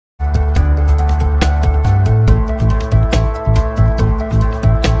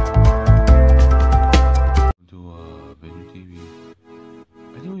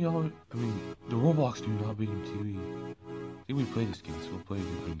Stop being TV. I think we played this game, so we'll play a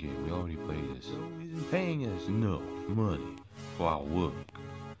different game. We already played this. So he's paying us enough money for our work.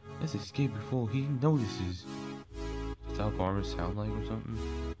 Let's escape before he notices. Does that farmers sound like or something?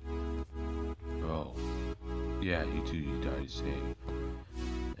 Oh. Yeah, you two, you died the same.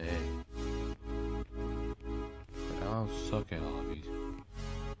 Hey. But I don't suck at hobbies.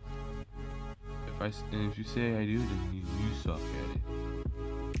 If you say I do, then you suck at it.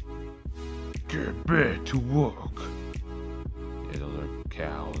 Get back to work. Yeah, those are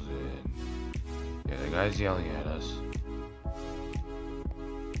cows and yeah, the guy's yelling at us.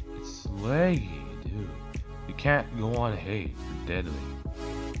 It's laggy, dude. You can't go on hay. They're deadly.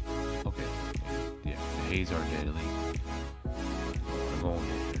 Okay. Yeah, the hays are deadly. I'm going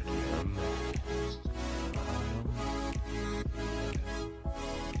after them.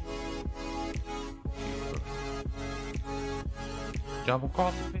 Jump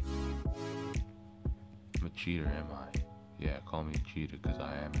across the face. I'm a cheater, am I? Yeah, call me a cheater because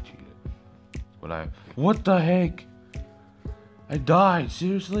I am a cheater. What the heck? I died,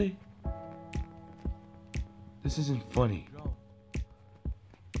 seriously? This isn't funny. I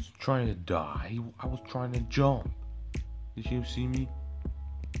was trying to die. I was trying to jump. Did you see me?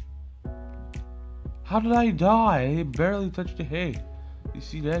 How did I die? I barely touched the hay. You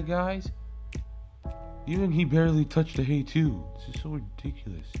see that, guys? Even he barely touched the hay too. This is so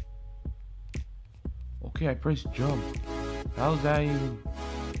ridiculous. Okay, I pressed jump. How's that even?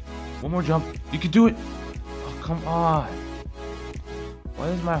 One more jump. You can do it. Oh, come on. Why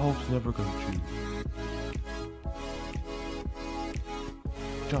is my hopes never come true?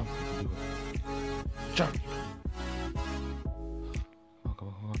 Jump. You can do it. Jump. Oh, come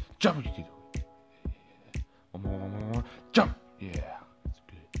on. Jump. You can do it. Yeah. One more. Jump. Yeah.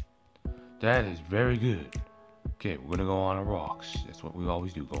 That is very good. Okay, we're gonna go on the rocks. That's what we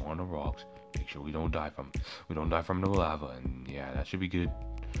always do. Go on the rocks. Make sure we don't die from the lava. And yeah, that should be good.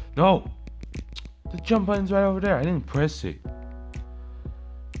 No, the jump button's right over there. I didn't press it.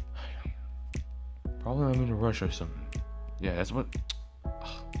 Probably I'm in a rush or something. Yeah, that's what.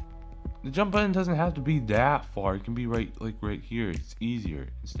 The jump button doesn't have to be that far. It can be right here. It's easier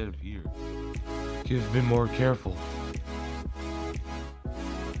instead of here. Could have been more careful.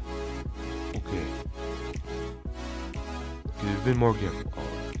 Okay. Could have been more careful. Oh,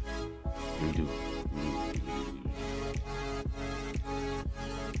 you do.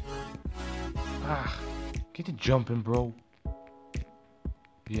 Get the jumping, bro.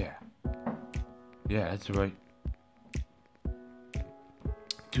 Yeah. Yeah, that's right.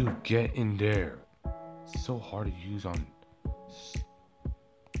 Dude, get in there. It's so hard to use on.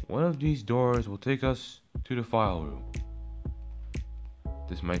 One of these doors will take us to the file room.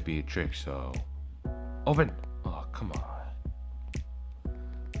 This might be a trick, so open. Oh, come on.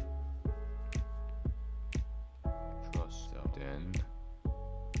 Trust then.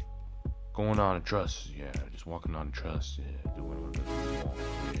 Going on a trust, yeah. Just walking on trust, yeah. Doing whatever you want,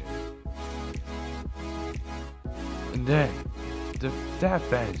 yeah. And then that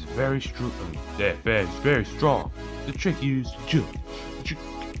fan is very strong. That fan is very strong. The trick you use to jump.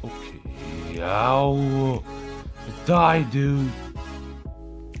 Okay. Ow. I died, dude.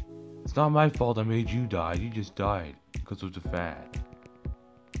 It's not my fault I made you die. You just died because of the fan.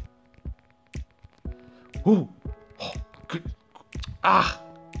 Ooh. Oh, good. Ah.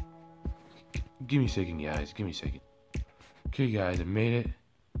 Give me a second, guys. Give me a second. Okay, guys, I made it.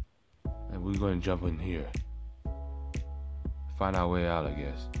 And we're going to jump in here. Find our way out, I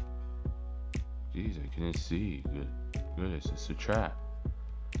guess. Jeez, I couldn't see. Goodness, it's a trap.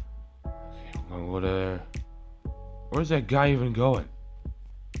 Okay, we're going to go there. Where's that guy even going?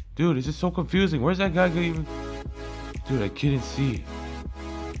 Dude, this is so confusing. Where's that guy even? Dude, I couldn't see.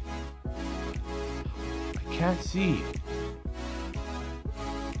 I can't see.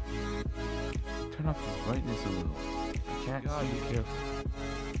 Turn off the brightness a little. I can't see. Be careful.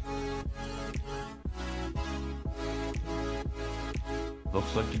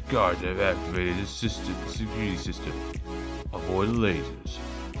 Looks like the guards have activated the security system. Avoid the lasers.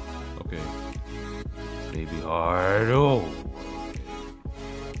 Okay. This may be hard. Oh.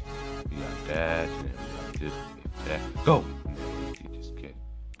 That and like this, that. Go! You just get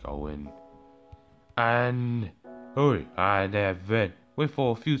going. And hurry, and that vent. Wait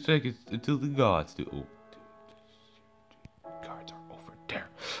for a few seconds until the guards do. Oh, dude. Guards are over there.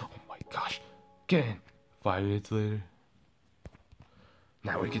 Oh my gosh. Get in. 5 minutes later.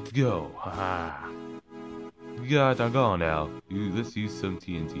 Now we get to go. Haha. The guards are gone now. Let's use some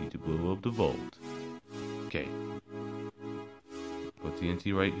TNT to blow up the vault. Okay. Put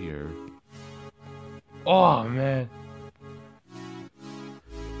TNT right here. Oh man.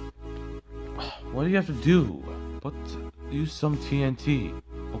 What do you have to do? Use some TNT.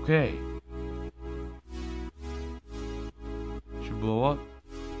 Okay. Should blow up.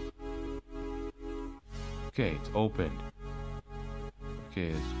 Okay, it's opened.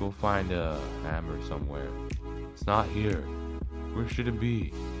 Okay, let's go find a hammer somewhere. It's not here. Where should it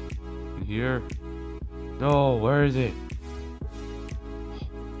be? In here? No, where is it?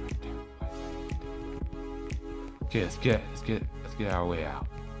 Right there. Okay, let's get our way out.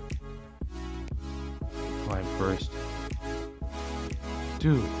 Climb first.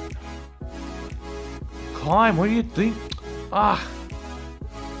 Dude. Climb, what do you think? Ah!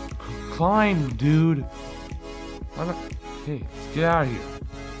 Climb, dude. Hey, let's get out of here.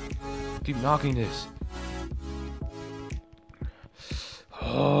 Keep knocking this.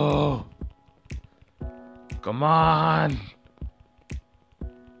 Oh. Come on.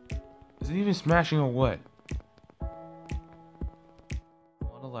 Is it even smashing or what? On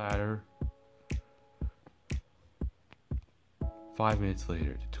a ladder. 5 minutes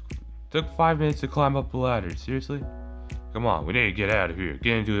later. It took 5 minutes to climb up the ladder. Seriously? Come on, we need to get out of here.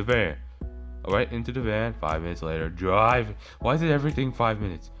 Get into the van. Alright, into the van. 5 minutes later. Drive. Why is it everything 5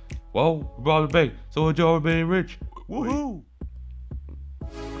 minutes? Well, we brought it back. So it's all being rich. Woohoo!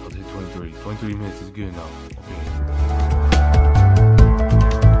 23 minutes is good enough. Okay.